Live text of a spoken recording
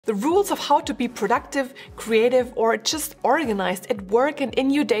The rules of how to be productive, creative, or just organized at work and in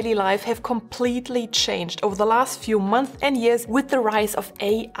your daily life have completely changed over the last few months and years with the rise of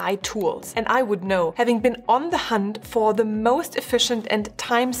AI tools. And I would know, having been on the hunt for the most efficient and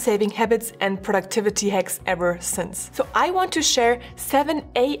time-saving habits and productivity hacks ever since. So I want to share 7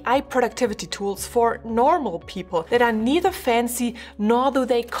 AI productivity tools for normal people that are neither fancy nor do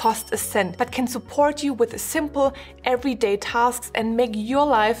they cost a cent, but can support you with simple, everyday tasks and make your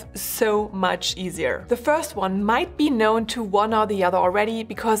life so much easier. The first one might be known to one or the other already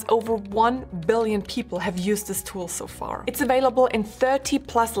because over 1 billion people have used this tool so far. It's available in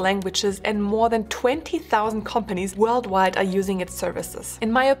 30+ languages and more than 20,000 companies worldwide are using its services.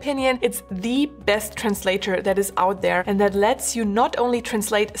 In my opinion, it's the best translator that is out there and that lets you not only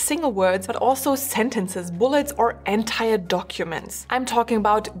translate single words, but also sentences, bullets, or entire documents. I'm talking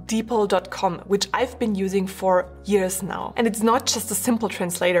about DeepL.com, which I've been using for years now. And it's not just a simple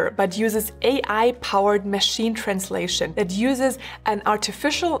translator, but uses AI-powered machine translation that uses an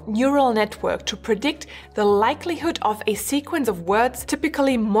artificial neural network to predict the likelihood of a sequence of words,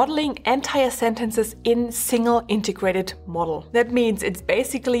 typically modeling entire sentences in single integrated model. That means it's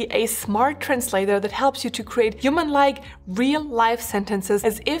basically a smart translator that helps you to create human-like, real-life sentences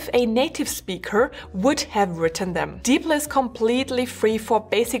as if a native speaker would have written them. DeepL is completely free for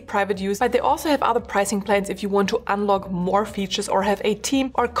basic private use, but they also have other pricing plans if you want to unlock more features or have a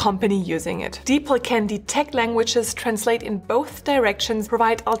team or company using it. DeepL can detect languages, translate in both directions,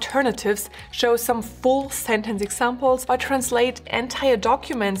 provide alternatives, show some full sentence examples, or translate entire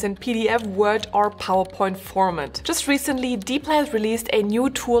documents in PDF, Word, or PowerPoint format. Just recently, DeepL has released a new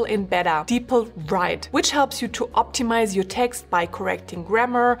tool in beta, DeepL Write, which helps you to optimize your text by correcting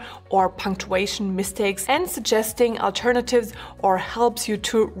grammar or punctuation mistakes and suggesting alternatives, or helps you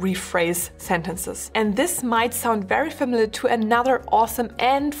to rephrase sentences. And this might sound very familiar to another awesome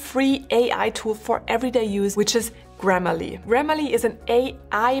and free AI tool for everyday use, which is Grammarly. Grammarly is an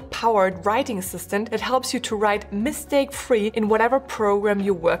AI-powered writing assistant that helps you to write mistake-free in whatever program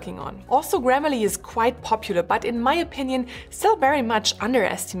you're working on. Also, Grammarly is quite popular, but in my opinion, still very much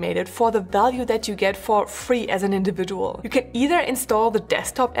underestimated for the value that you get for free as an individual. You can either install the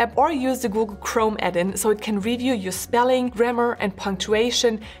desktop app or use the Google Chrome add-in so it can review your spelling, grammar and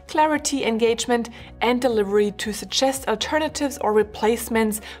punctuation, clarity, engagement, and delivery to suggest alternatives or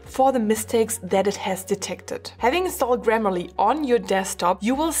replacements for the mistakes that it has detected. Having installed Grammarly on your desktop,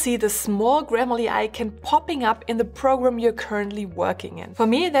 you will see the small Grammarly icon popping up in the program you're currently working in. For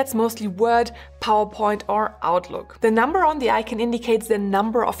me, that's mostly Word, PowerPoint, or Outlook. The number on the icon indicates the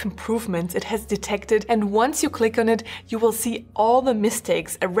number of improvements it has detected, and once you click on it, you will see all the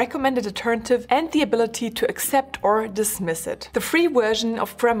mistakes, a recommended alternative, and the ability to accept or dismiss it. The free version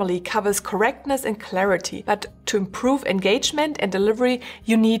of Grammarly covers correctness and clarity, but to improve engagement and delivery,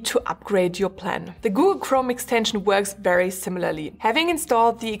 you need to upgrade your plan. The Google Chrome extension works very similarly. Having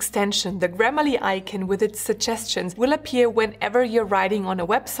installed the extension, the Grammarly icon with its suggestions will appear whenever you're writing on a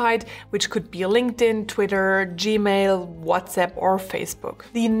website, which could be LinkedIn, Twitter, Gmail, WhatsApp, or Facebook.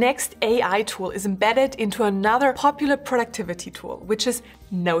 The next AI tool is embedded into another popular productivity tool, which is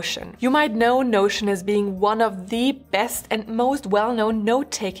Notion. You might know Notion as being one of the best and most well-known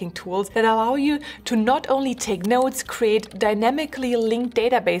note-taking tools that allow you to not only take notes, create dynamically linked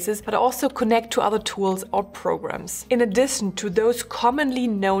databases, but also connect to other tools or programs. In addition to those commonly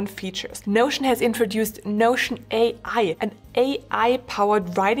known features, Notion has introduced Notion AI, an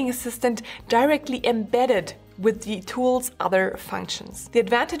AI-powered writing assistant directly embedded with the tool's other functions. The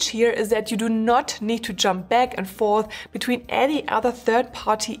advantage here is that you do not need to jump back and forth between any other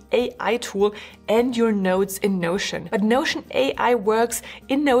third-party AI tool and your notes in Notion. But Notion AI works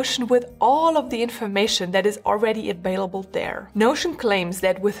in Notion with all of the information that is already available there. Notion claims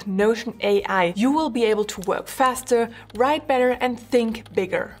that with Notion AI, you will be able to work faster, write better, and think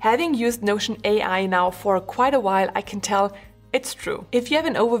bigger. Having used Notion AI now for quite a while, I can tell it's true. If you have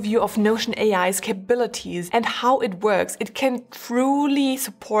an overview of Notion AI's capabilities and how it works, it can truly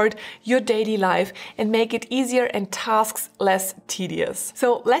support your daily life and make it easier and tasks less tedious.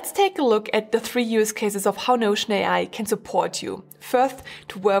 So let's take a look at the 3 use cases of how Notion AI can support you. First,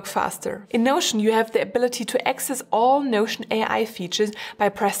 to work faster. In Notion, you have the ability to access all Notion AI features by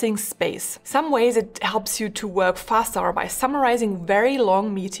pressing space. Some ways it helps you to work faster are by summarizing very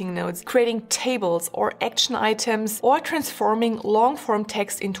long meeting notes, creating tables or action items, or transforming transforming long-form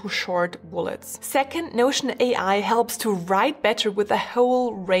text into short bullets. Second, Notion AI helps to write better with a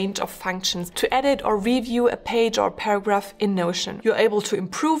whole range of functions to edit or review a page or paragraph in Notion. You're able to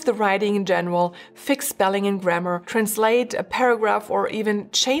improve the writing in general, fix spelling and grammar, translate a paragraph, or even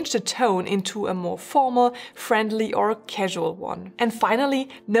change the tone into a more formal, friendly, or casual one. And finally,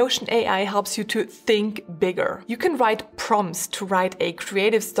 Notion AI helps you to think bigger. You can write prompts to write a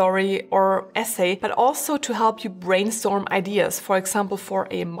creative story or essay, but also to help you brainstorm ideas, for example, for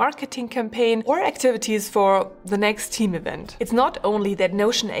a marketing campaign or activities for the next team event. It's not only that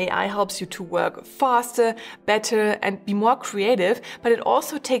Notion AI helps you to work faster, better, and be more creative, but it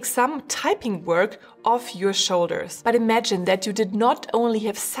also takes some typing work off your shoulders. But imagine that you did not only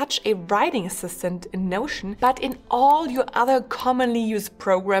have such a writing assistant in Notion, but in all your other commonly used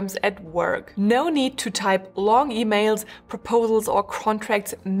programs at work. No need to type long emails, proposals, or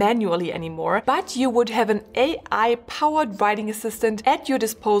contracts manually anymore, but you would have an AI-powered writing assistant at your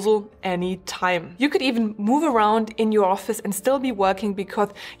disposal anytime. You could even move around in your office and still be working because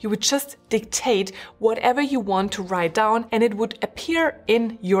you would just dictate whatever you want to write down and it would appear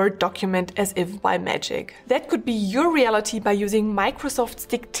in your document as if by magic. That could be your reality by using Microsoft's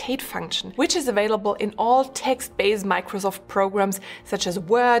dictate function, which is available in all text-based Microsoft programs such as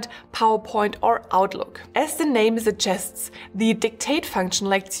Word, PowerPoint, or Outlook. As the name suggests, the dictate function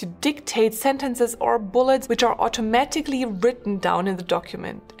lets you dictate sentences or bullets which are automatically written down in the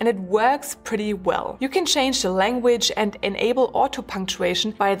document, and it works pretty well. You can change the language and enable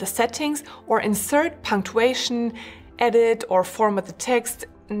auto-punctuation via the settings, or insert punctuation, edit or format the text,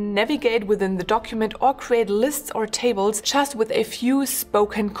 navigate within the document, or create lists or tables just with a few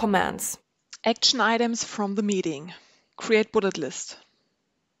spoken commands. Action items from the meeting. Create bullet list.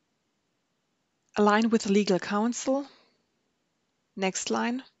 Align with legal counsel. Next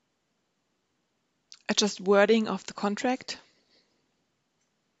line. Adjust wording of the contract.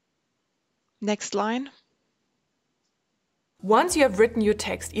 Next line. Once you have written your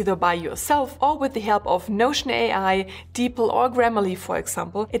text either by yourself or with the help of Notion AI, DeepL, or Grammarly, for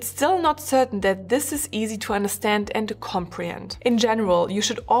example, it's still not certain that this is easy to understand and to comprehend. In general, you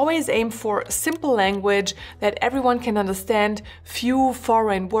should always aim for simple language that everyone can understand, few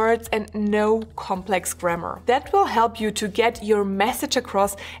foreign words, and no complex grammar. That will help you to get your message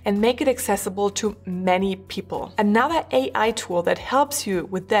across and make it accessible to many people. Another AI tool that helps you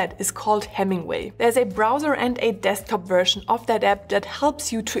with that is called Hemingway. There's a browser and a desktop version of that app that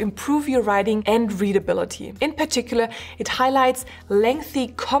helps you to improve your writing and readability. In particular, it highlights lengthy,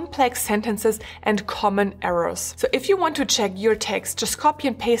 complex sentences and common errors. So if you want to check your text, just copy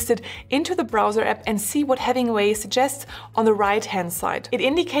and paste it into the browser app and see what Hemingway suggests on the right-hand side. It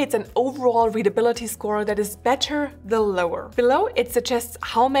indicates an overall readability score that is better the lower. Below, it suggests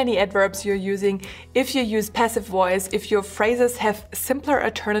how many adverbs you're using, if you use passive voice, if your phrases have simpler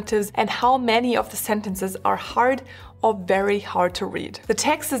alternatives, and how many of the sentences are hard or very hard to read. The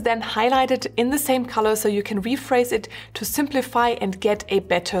text is then highlighted in the same color so you can rephrase it to simplify and get a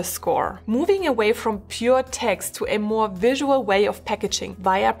better score. Moving away from pure text to a more visual way of packaging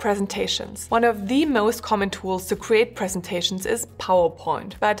via presentations. One of the most common tools to create presentations is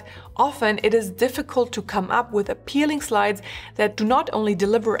PowerPoint, but often it is difficult to come up with appealing slides that do not only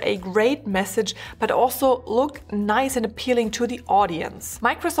deliver a great message, but also look nice and appealing to the audience.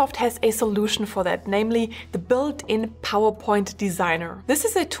 Microsoft has a solution for that, namely the built-in PowerPoint Designer. This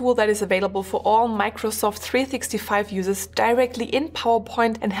is a tool that is available for all Microsoft 365 users directly in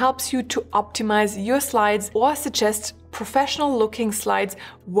PowerPoint and helps you to optimize your slides or suggest professional looking slides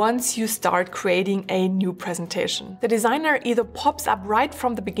once you start creating a new presentation. The designer either pops up right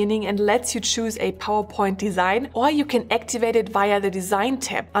from the beginning and lets you choose a PowerPoint design, or you can activate it via the Design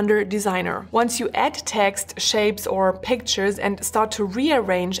tab under Designer. Once you add text, shapes, or pictures and start to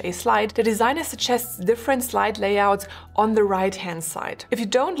rearrange a slide, the designer suggests different slide layouts on the right-hand side. If you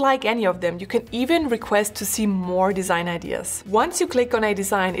don't like any of them, you can even request to see more design ideas. Once you click on a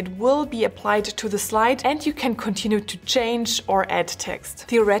design, it will be applied to the slide and you can continue to change or add text.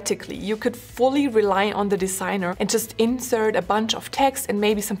 Theoretically, you could fully rely on the designer and just insert a bunch of text and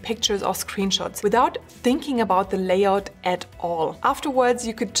maybe some pictures or screenshots without thinking about the layout at all. Afterwards,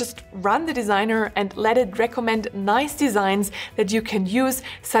 you could just run the designer and let it recommend nice designs that you can use,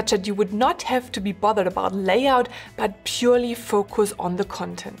 such that you would not have to be bothered about layout, but purely focus on the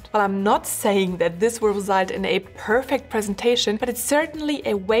content. Well, I'm not saying that this will result in a perfect presentation, but it's certainly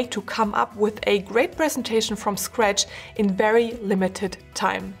a way to come up with a great presentation from scratch in very limited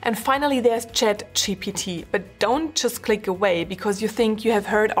time. And finally, there's ChatGPT, but don't just click away because you think you have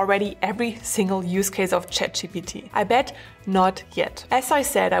heard already every single use case of ChatGPT. I bet not yet. As I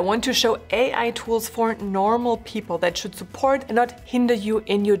said, I want to show AI tools for normal people that should support and not hinder you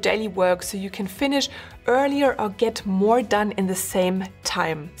in your daily work so you can finish earlier or get more done in the same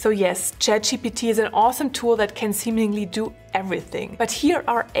time. So yes, ChatGPT is an awesome tool that can seemingly do everything. But here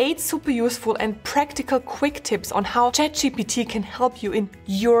are 8 super useful and practical quick tips on how ChatGPT can help you in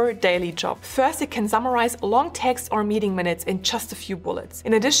your daily job. First, it can summarize long text or meeting minutes in just a few bullets.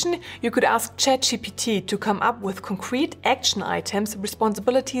 In addition, you could ask ChatGPT to come up with concrete action items,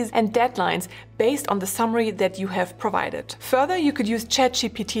 responsibilities, and deadlines based on the summary that you have provided. Further, you could use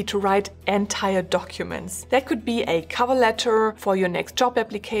ChatGPT to write entire documents. That could be a cover letter for your next job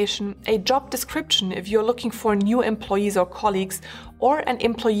application, a job description if you're looking for new employees or colleagues, or an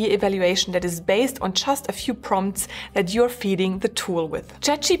employee evaluation that is based on just a few prompts that you're feeding the tool with.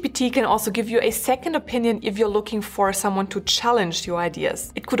 ChatGPT can also give you a second opinion if you're looking for someone to challenge your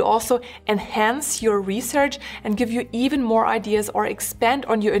ideas. It could also enhance your research and give you even more ideas or expand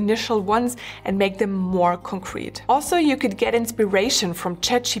on your initial ones and make them more concrete. Also, you could get inspiration from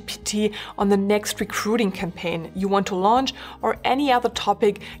ChatGPT on the next recruiting campaign you want to launch or any other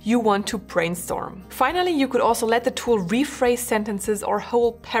topic you want to brainstorm. Finally, you could also let the tool rephrase sentences or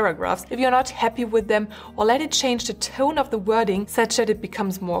whole paragraphs if you're not happy with them, or let it change the tone of the wording such that it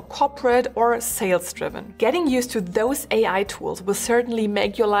becomes more corporate or sales driven. Getting used to those AI tools will certainly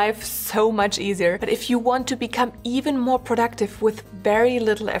make your life so much easier, but if you want to become even more productive with very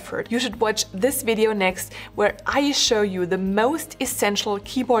little effort, you should watch this video next, where I show you the most essential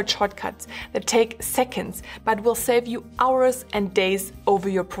keyboard shortcuts that take seconds but will save you hours and days over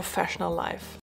your professional life.